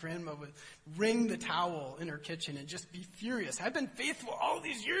wife. My grandma would wring the towel in her kitchen and just be furious. I've been faithful all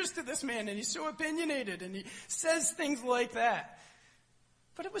these years to this man, and he's so opinionated, and he says things like that.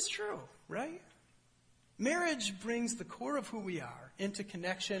 But it was true, right? Marriage brings the core of who we are into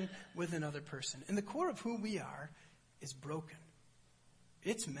connection with another person. And the core of who we are is broken.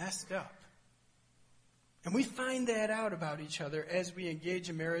 It's messed up. And we find that out about each other as we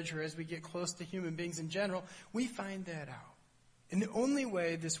engage in marriage or as we get close to human beings in general. We find that out. And the only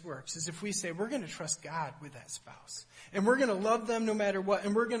way this works is if we say we're going to trust God with that spouse. And we're going to love them no matter what.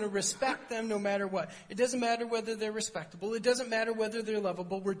 And we're going to respect them no matter what. It doesn't matter whether they're respectable. It doesn't matter whether they're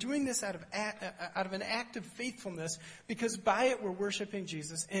lovable. We're doing this out of an act of faithfulness because by it we're worshiping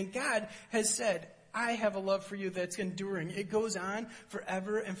Jesus. And God has said, I have a love for you that's enduring. It goes on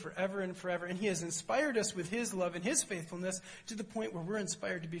forever and forever and forever. And he has inspired us with his love and his faithfulness to the point where we're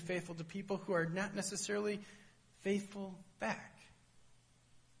inspired to be faithful to people who are not necessarily faithful back.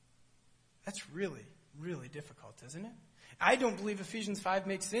 That's really, really difficult, isn't it? I don't believe Ephesians 5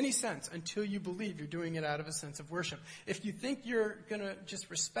 makes any sense until you believe you're doing it out of a sense of worship. If you think you're going to just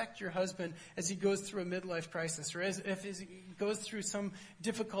respect your husband as he goes through a midlife crisis or as he goes through some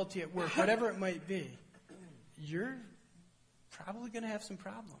difficulty at work, whatever it might be, you're probably going to have some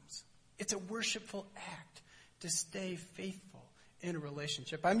problems. It's a worshipful act to stay faithful in a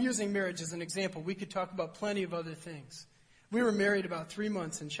relationship. I'm using marriage as an example. We could talk about plenty of other things. We were married about 3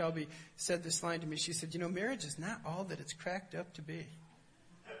 months, and Shelby said this line to me. She said, you know, marriage is not all that it's cracked up to be.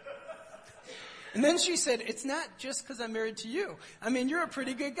 And then she said, it's not just because I'm married to you. I mean, you're a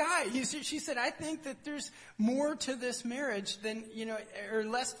pretty good guy. She said, I think that there's more to this marriage than, you know, or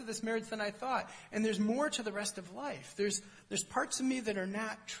less to this marriage than I thought. And there's more to the rest of life. There's parts of me that are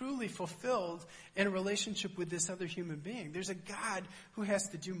not truly fulfilled in a relationship with this other human being. There's a God who has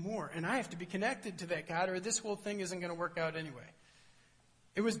to do more. And I have to be connected to that God, or this whole thing isn't going to work out anyway.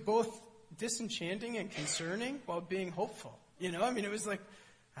 It was both disenchanting and concerning while being hopeful. You know, I mean, it was like,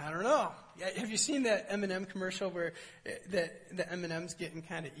 I don't know. Have you seen that M&M commercial where the M&M's getting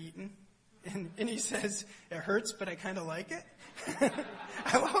kind of eaten? And he says, it hurts, but I kind of like it.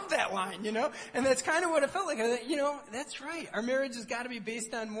 I love that line, you know? And that's kind of what it felt like. I thought, you know, that's right. Our marriage has got to be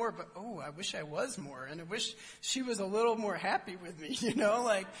based on more, but, I wish I was more. And I wish she was a little more happy with me, you know?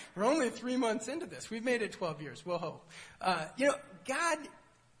 Like, we're only 3 months into this. We've made it 12 years. We'll hope. You know, God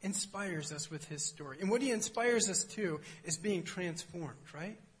inspires us with his story. And what he inspires us to is being transformed,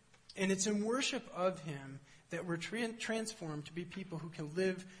 right? And it's in worship of him that we're transformed to be people who can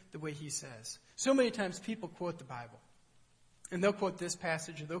live the way he says. So many times people quote the Bible. And they'll quote this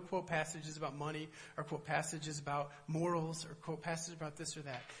passage, or they'll quote passages about money, or quote passages about morals, or quote passages about this or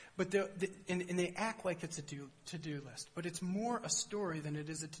that. But they act like it's a to-do list. But it's more a story than it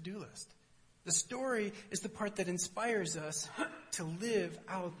is a to-do list. The story is the part that inspires us to live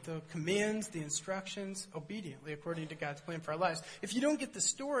out the commands, the instructions, obediently according to God's plan for our lives. If you don't get the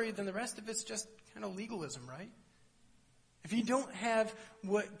story, then the rest of it's just kind of legalism, right? If you don't have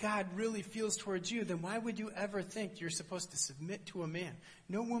what God really feels towards you, then why would you ever think you're supposed to submit to a man?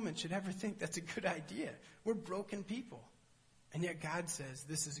 No woman should ever think that's a good idea. We're broken people. And yet God says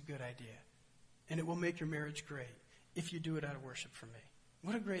this is a good idea. And it will make your marriage great if you do it out of worship for me.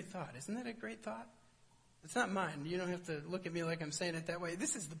 What a great thought. Isn't that a great thought? It's not mine. You don't have to look at me like I'm saying it that way.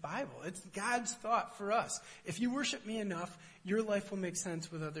 This is the Bible. It's God's thought for us. If you worship me enough, your life will make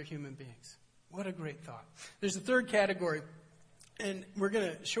sense with other human beings. What a great thought. There's a third category, and we're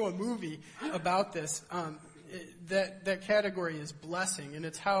going to show a movie about this. That category is blessing, and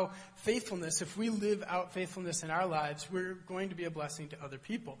it's how faithfulness, if we live out faithfulness in our lives, we're going to be a blessing to other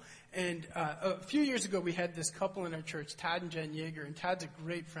people. And a few years ago, we had this couple in our church, Todd and Jen Yeager, and Todd's a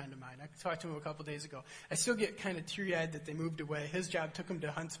great friend of mine. I talked to him a couple days ago. I still get kind of teary-eyed that they moved away. His job took him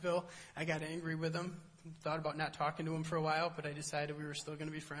to Huntsville. I got angry with him. Thought about not talking to him for a while, but I decided we were still going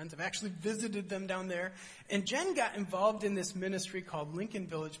to be friends. I've actually visited them down there. And Jen got involved in this ministry called Lincoln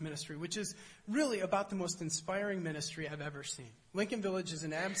Village Ministry, which is really about the most inspiring ministry I've ever seen. Lincoln Village is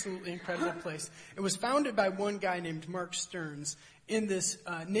an absolutely incredible place. It was founded by one guy named Mark Stearns in this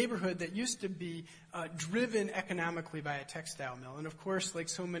neighborhood that used to be driven economically by a textile mill. And of course, like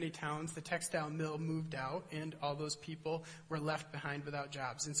so many towns, the textile mill moved out, and all those people were left behind without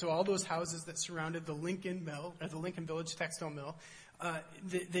jobs. And so all those houses that surrounded the Lincoln Mill, or the Lincoln Village textile mill,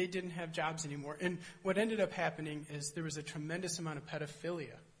 they didn't have jobs anymore. And what ended up happening is there was a tremendous amount of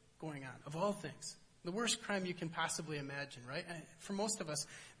pedophilia going on, of all things. The worst crime you can possibly imagine, right? For most of us,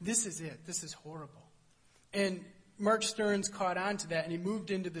 this is it. This is horrible. And Mark Stearns caught on to that, and he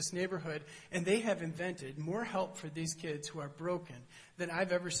moved into this neighborhood, and they have invented more help for these kids who are broken than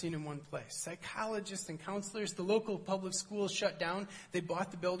I've ever seen in one place. Psychologists and counselors, the local public schools shut down. They bought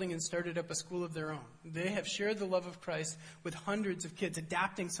the building and started up a school of their own. They have shared the love of Christ with hundreds of kids,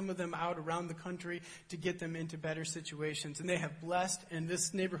 adopting some of them out around the country to get them into better situations. And they have blessed, and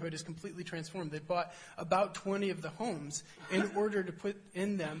this neighborhood is completely transformed. They bought about 20 of the homes in order to put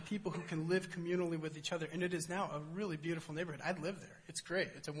in them people who can live communally with each other. And it is now a really beautiful neighborhood. I'd live there. It's great.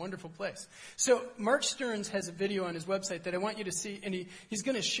 It's a wonderful place. So Mark Stearns has a video on his website that I want you to see, and he's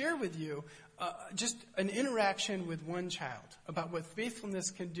going to share with you just an interaction with one child about what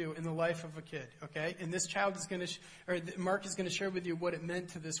faithfulness can do in the life of a kid, okay? And this child is going to, Mark is going to share with you what it meant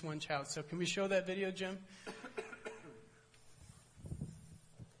to this one child. So can we show that video, Jim?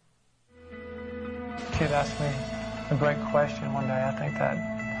 Kid asked me a great question one day. I think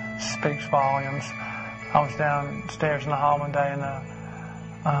that speaks volumes. I was downstairs in the hall one day,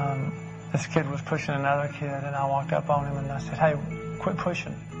 and this kid was pushing another kid, and I walked up on him and I said, "Hey, quit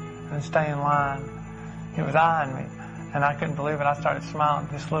pushing and stay in line." He was eyeing me, and I couldn't believe it. I started smiling.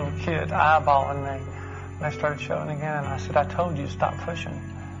 This little kid eyeballing me. And I started showing again, and I said, "I told you to stop pushing.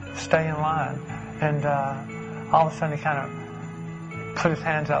 Stay in line." And all of a sudden he kind of put his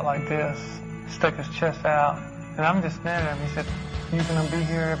hands out like this, stuck his chest out, and I'm just staring at him. He said, "You going to be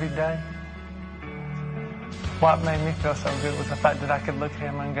here every day?" What made me feel so good was the fact that I could look at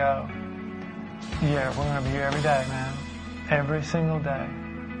him and go, "Yeah, we're going to be here every day, man. Every single day.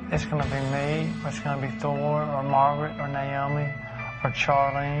 It's going to be me, or it's going to be Thor, or Margaret, or Naomi, or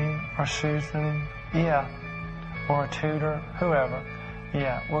Charlene, or Susan. Yeah. Or a tutor, whoever.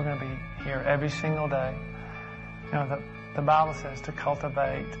 Yeah, we're going to be here every single day." You know, the Bible says to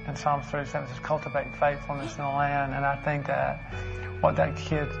cultivate, in Psalms 37 it says cultivate faithfulness in the land. And I think that what that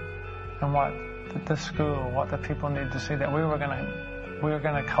kid and what the school, what the people need to see, that we were going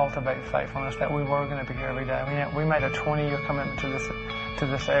to cultivate faithfulness, that we were going to be here every day. We made a 20-year commitment to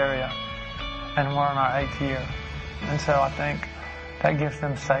this area, and we're in our 8th year. And so I think that gives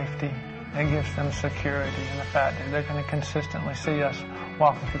them safety. It gives them security in the fact that they're going to consistently see us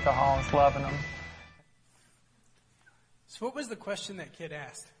walking through the halls loving them. So what was the question that kid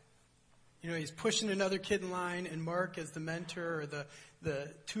asked? You know, he's pushing another kid in line, and Mark, as the mentor or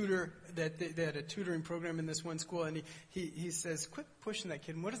the tutor, they had a tutoring program in this one school, and he says, quit pushing that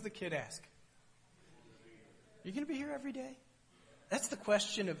kid. And what does the kid ask? You're going to be here every day? That's the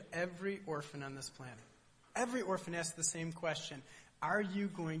question of every orphan on this planet. Every orphan asks the same question. Are you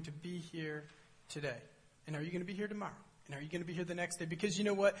going to be here today? And are you going to be here tomorrow? And are you going to be here the next day? Because you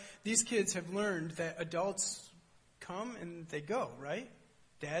know what? These kids have learned that adults come and they go, right?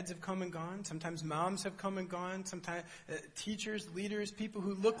 Dads have come and gone. Sometimes moms have come and gone. Sometimes teachers, leaders, people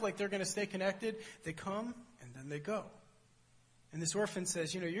who look like they're going to stay connected, they come and then they go. And this orphan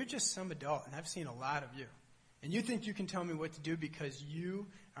says, you know, you're just some adult, and I've seen a lot of you. And you think you can tell me what to do because you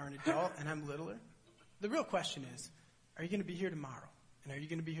are an adult and I'm littler? The real question is, are you going to be here tomorrow? And are you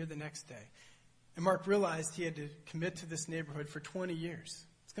going to be here the next day? And Mark realized he had to commit to this neighborhood for 20 years.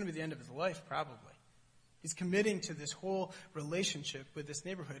 It's going to be the end of his life, probably. He's committing to this whole relationship with this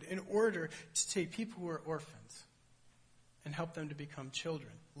neighborhood in order to take people who are orphans and help them to become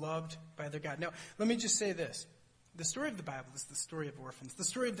children, loved by their God. Now, let me just say this. The story of the Bible is the story of orphans. The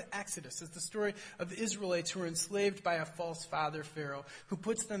story of the Exodus is the story of the Israelites who are enslaved by a false father, Pharaoh, who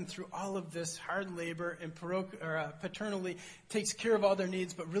puts them through all of this hard labor and paternally takes care of all their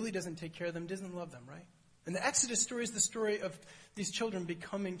needs, but really doesn't take care of them, doesn't love them, right? And the Exodus story is the story of these children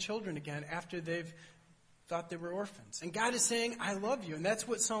becoming children again after they've thought they were orphans. And God is saying, I love you. And that's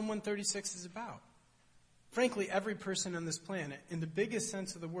what Psalm 136 is about. Frankly, every person on this planet, in the biggest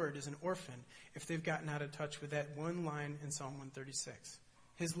sense of the word, is an orphan if they've gotten out of touch with that one line in Psalm 136.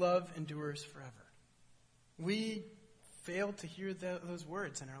 His love endures forever. We fail to hear those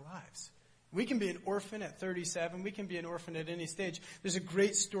words in our lives. We can be an orphan at 37. We can be an orphan at any stage. There's a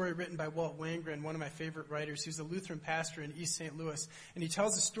great story written by Walt Wangren, one of my favorite writers. He's a Lutheran pastor in East St. Louis. And he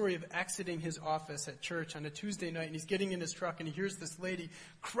tells the story of exiting his office at church on a Tuesday night. And he's getting in his truck and he hears this lady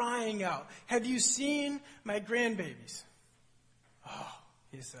crying out, "Have you seen my grandbabies?" "Oh,"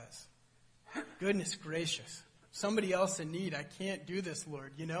 he says. "Goodness gracious. Somebody else in need. I can't do this,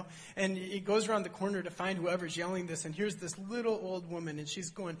 Lord," you know. And he goes around the corner to find whoever's yelling this, and here's this little old woman, and she's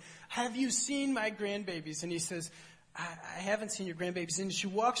going, "Have you seen my grandbabies?" And he says, I haven't seen your grandbabies. And she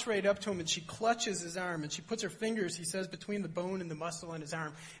walks right up to him, and she clutches his arm, and she puts her fingers, he says, between the bone and the muscle on his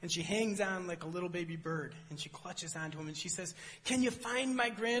arm, and she hangs on like a little baby bird, and she clutches onto him, and she says, "Can you find my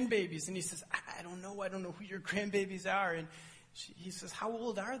grandbabies?" And he says, I don't know who your grandbabies are. And he says, "How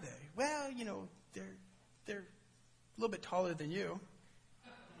old are they?" "Well, you know, they're a little bit taller than you."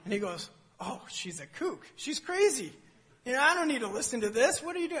 And he goes, "Oh, she's a kook. She's crazy. You know, I don't need to listen to this.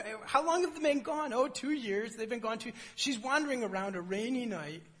 What are you doing? How long have they been gone?" "Oh, 2 years. They've been gone 2 years. She's wandering around a rainy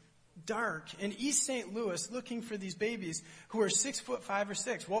night, dark, in East St. Louis looking for these babies who are 6'5" or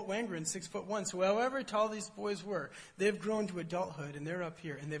 6. Walt Wangren, 6'1". So however tall these boys were, they've grown to adulthood, and they're up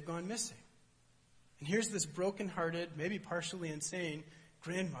here, and they've gone missing. And here's this broken-hearted, maybe partially insane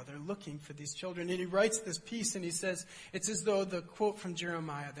grandmother looking for these children. And he writes this piece, and he says, it's as though the quote from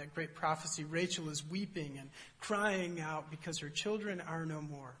Jeremiah, that great prophecy, Rachel is weeping and crying out because her children are no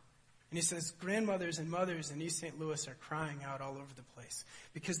more. And he says, grandmothers and mothers in East St. Louis are crying out all over the place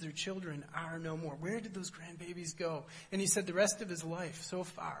because their children are no more. Where did those grandbabies go? And he said the rest of his life, so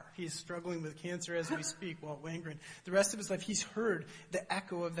far, he's struggling with cancer as we speak, Walt Wangren. The rest of his life, he's heard the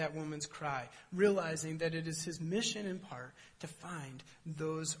echo of that woman's cry, realizing that it is his mission in part to find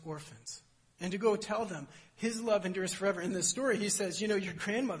those orphans and to go tell them his love endures forever. In this story, he says, you know, your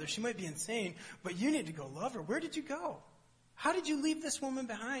grandmother, she might be insane, but you need to go love her. Where did you go? How did you leave this woman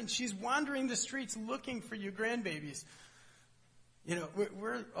behind? She's wandering the streets looking for your grandbabies. You know,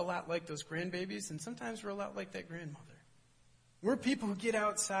 we're a lot like those grandbabies, and sometimes we're a lot like that grandmother. We're people who get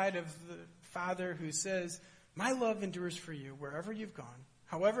outside of the Father who says, my love endures for you wherever you've gone.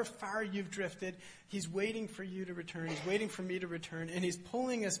 However far you've drifted, he's waiting for you to return. He's waiting for me to return, and he's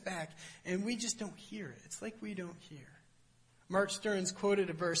pulling us back, and we just don't hear it. It's like we don't hear. Mark Stearns quoted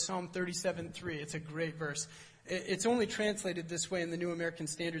a verse, Psalm 37:3. It's a great verse. It's only translated this way in the New American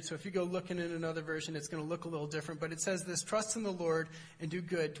Standard, so if you go looking in another version, it's going to look a little different. But it says this, trust in the Lord and do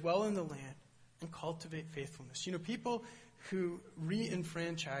good, dwell in the land and cultivate faithfulness. You know, people who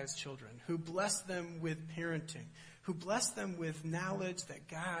re-enfranchise children, who bless them with parenting, who bless them with knowledge that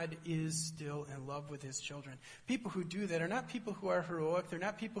God is still in love with his children. People who do that are not people who are heroic. They're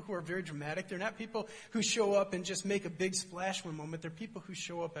not people who are very dramatic. They're not people who show up and just make a big splash one moment. They're people who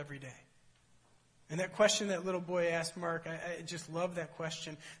show up every day. And that question that little boy asked Mark, I just love that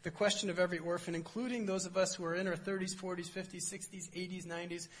question. The question of every orphan, including those of us who are in our 30s, 40s, 50s, 60s, 80s,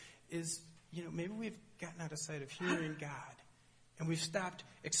 90s, is, maybe we've gotten out of sight of hearing God. And we've stopped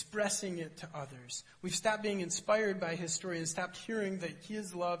expressing it to others. We've stopped being inspired by his story and stopped hearing that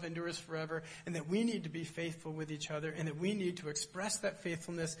his love endures forever and that we need to be faithful with each other and that we need to express that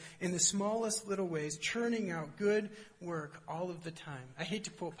faithfulness in the smallest little ways, churning out good work all of the time. I hate to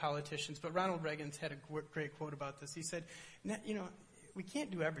quote politicians, but Ronald Reagan's had a great quote about this. He said, we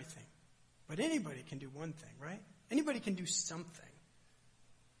can't do everything, but anybody can do one thing, right? Anybody can do something.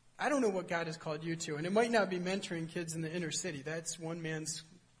 I don't know what God has called you to, and it might not be mentoring kids in the inner city. That's one man's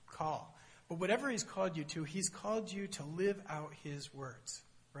call. But whatever he's called you to, he's called you to live out his words,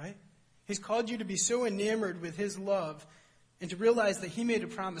 right? He's called you to be so enamored with his love and to realize that he made a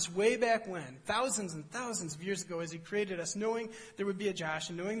promise way back when, thousands and thousands of years ago as he created us, knowing there would be a Josh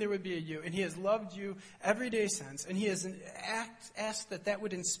and knowing there would be a you, and he has loved you every day since, and he has asked that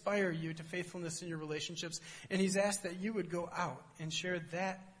would inspire you to faithfulness in your relationships, and he's asked that you would go out and share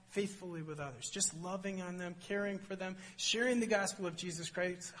that faithfully with others, just loving on them, caring for them, sharing the gospel of Jesus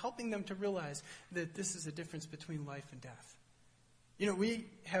Christ, helping them to realize that this is a difference between life and death. We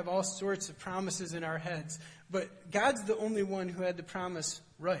have all sorts of promises in our heads, but God's the only one who had the promise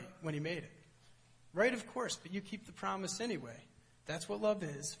right when he made it. Right, of course, but you keep the promise anyway. That's what love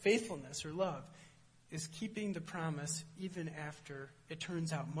is. Faithfulness or love is keeping the promise even after it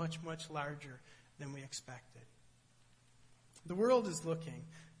turns out much, much larger than we expected. The world is looking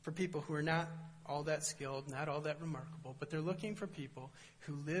for people who are not all that skilled, not all that remarkable, but they're looking for people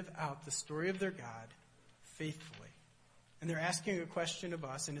who live out the story of their God faithfully. And they're asking a question of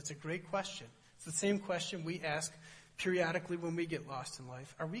us, and it's a great question. It's the same question we ask periodically when we get lost in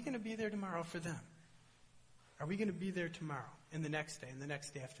life. Are we going to be there tomorrow for them? Are we going to be there tomorrow and the next day and the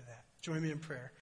next day after that? Join me in prayer.